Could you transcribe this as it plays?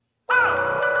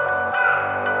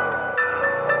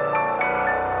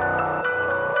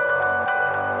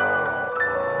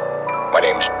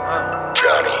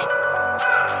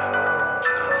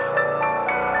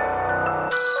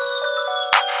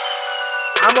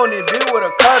on this beat with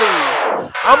a cutter.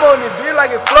 I'm on this beat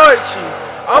like it flourishing.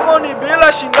 I'm on this beat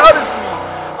like she noticed me.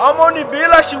 I'm on this beat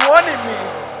like she wanted me.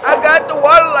 I got the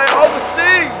water like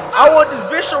overseas. I want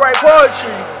this bitch to write poetry,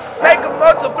 make a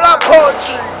multiply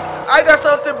poetry. I got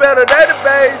something better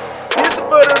database. This is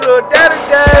for the little data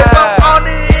days. I'm on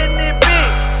it in this beat.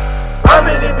 I'm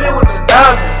in this beat with them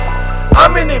diamonds.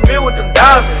 I'm in this beat with them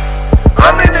diamonds.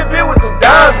 I'm in this beat with them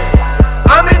diamonds.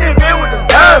 I'm in this beat with them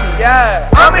diamonds. Yeah.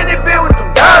 I'm in this beat with them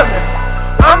diamonds.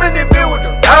 I'm in this beat with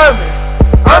them diamonds.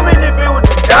 I'm in this beat with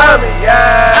them diamonds. Yeah.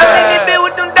 I'm in this beat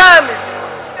with them diamonds.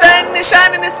 Standing and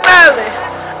shining and smiling.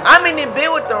 I'm in this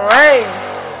beat with them rings.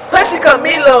 Pussy come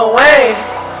meet Lil Wayne.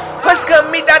 Pussy come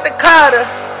meet Dr. Carter.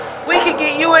 We can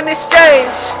get you in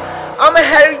exchange. I'ma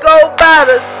have you gold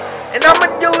bottles, and I'ma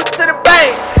do it to the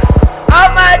bank. Oh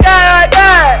my God,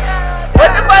 what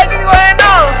the fuck is going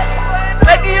on?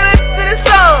 Make you listen to this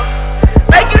song.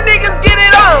 Make you niggas get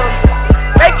it on.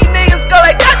 Make you niggas go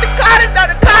like Dr. Carter,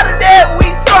 that we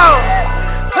strong.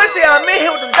 Pussy, I'm in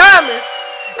here with them diamonds.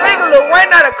 Nigga Lil Wayne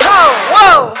not a clone.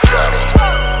 Whoa.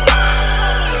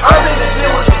 I'm in the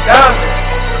beat with them diamonds.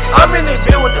 I'm in the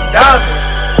beat with them diamonds.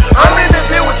 I'm in the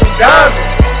beat with them diamonds.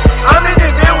 I'm in the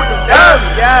beat with them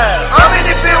diamonds. Yeah. I'm in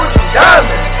the beat with them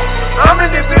diamonds. I'm in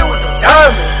the beat with them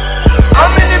diamonds.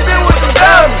 I'm in the beat with them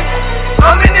diamonds.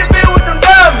 I'm in the beat with them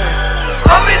diamonds.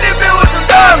 I'm in the beat with them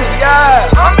diamonds. Yeah.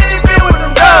 I'm in the beat with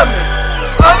them diamonds.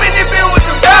 I'm in the beat with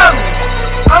them diamonds.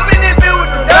 I'm in the beat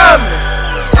with them diamonds.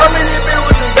 I'm in the beat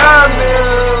with them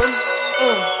diamonds.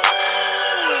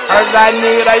 I got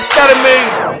nigga they scared of me.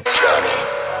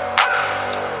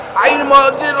 I eat them all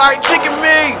just like chicken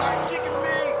meat.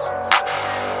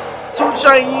 2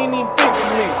 Chainz, you ain't even think of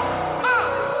me.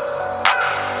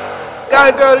 Got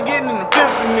a girl getting in the pit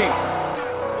for me.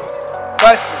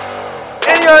 Bustin'.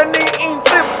 And young nigga eating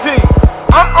sympathy.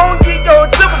 I'm gon' get your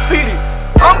tipper-peated.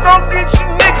 I'm gon' get you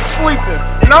niggas sleeping.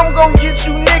 And I'm gon' get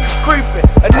you niggas creeping.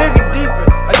 A nigga deeper,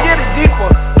 I get it deeper.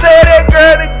 Tell that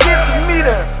girl to get to me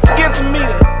then. Get to me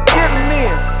then. Get me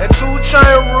in. That 2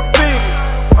 Chainz repeated.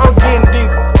 I'm getting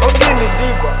deeper. I'm getting it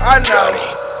deeper. I know.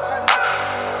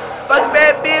 Fuck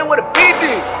that bitch with a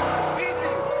BD.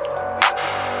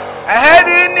 I had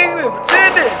these niggas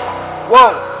pretending.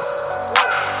 Whoa.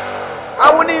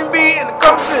 I wouldn't even be in the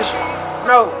competition.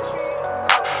 No.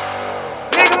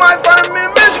 Nigga might find me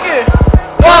in Michigan.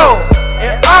 Whoa.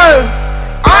 And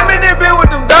I'm in that bitch with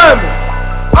them diamonds.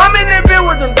 I'm in that bitch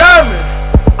with them diamonds.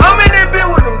 I'm in that bitch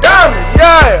with them diamonds.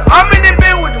 Yeah. I'm in that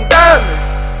bitch with them diamonds.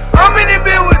 I'm in that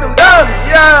bitch with them diamonds.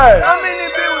 Yeah. I'm in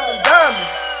that bitch with them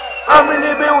diamonds. I'm in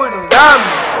that bitch with them diamonds.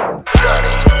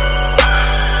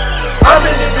 I'm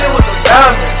in that bitch with them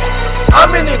diamonds.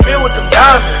 I'm in that bitch with them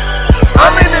diamonds.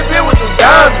 I'm in that bitch with them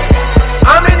diamonds.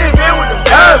 I'm in that bitch with them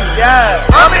diamonds. Yeah.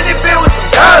 I'm in that bitch with them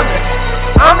diamonds.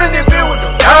 I'm in that bitch with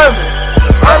them diamonds.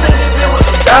 I'm in that bitch with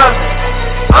them diamonds.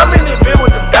 I'm in that bitch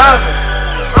with them diamonds.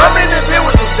 I'm in that bitch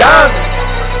with them diamonds.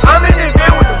 I'm in that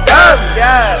bitch with them diamonds.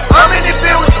 Yeah. I'm in that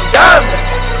bitch with them diamonds.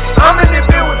 I'm in that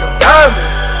bitch with them diamonds.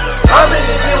 I'm in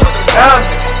that bitch with them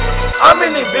diamonds. I'm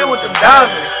in that bitch with them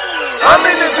diamonds. I'm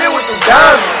in that bitch with them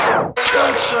diamonds. 2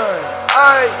 Chainz,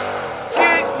 I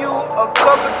get you a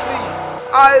cup of tea.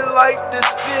 I like this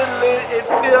feeling, it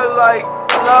feel like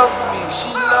love me.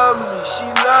 She love me, she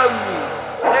love me.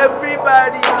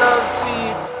 Everybody love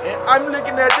tea. And I'm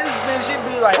looking at this bitch, she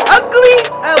be like ugly.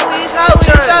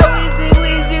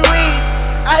 Weezy.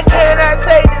 I cannot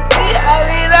take defeat. I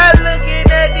mean, I'm looking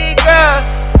at the girl.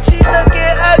 She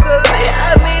looking ugly.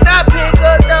 I mean, I pick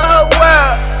up the whole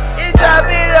world. It drop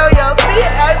it on your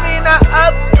feet. I mean, I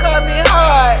upcoming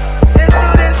hard. Let's do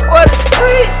this for the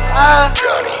streets.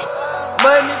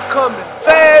 Money coming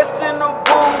fast in the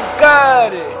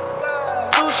Bugatti.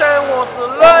 2 Chainz wants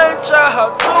some lunch, I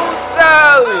have 2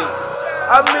 salads.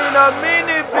 I mean, I'm in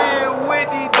it big with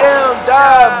these damn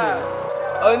diamonds.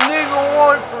 A nigga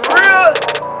want it for real,